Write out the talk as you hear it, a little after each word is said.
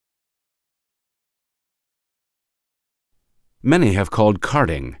Many have called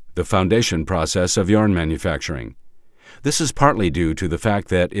carding the foundation process of yarn manufacturing. This is partly due to the fact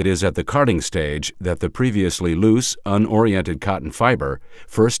that it is at the carding stage that the previously loose, unoriented cotton fiber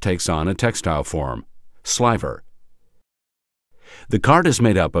first takes on a textile form, sliver. The card is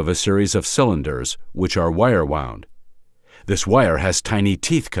made up of a series of cylinders, which are wire wound. This wire has tiny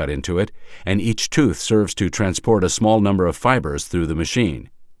teeth cut into it, and each tooth serves to transport a small number of fibers through the machine.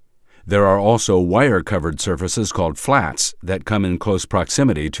 There are also wire-covered surfaces called flats that come in close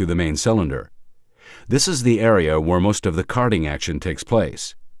proximity to the main cylinder. This is the area where most of the carding action takes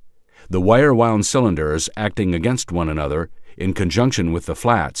place. The wire-wound cylinders acting against one another, in conjunction with the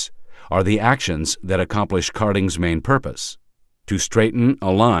flats, are the actions that accomplish carding's main purpose: to straighten,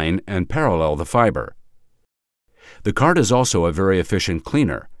 align, and parallel the fiber. The card is also a very efficient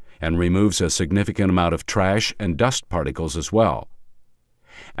cleaner and removes a significant amount of trash and dust particles as well.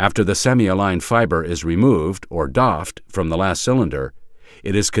 After the semi-aligned fiber is removed, or doffed, from the last cylinder,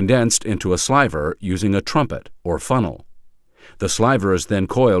 it is condensed into a sliver using a trumpet or funnel. The sliver is then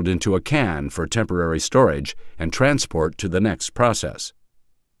coiled into a can for temporary storage and transport to the next process.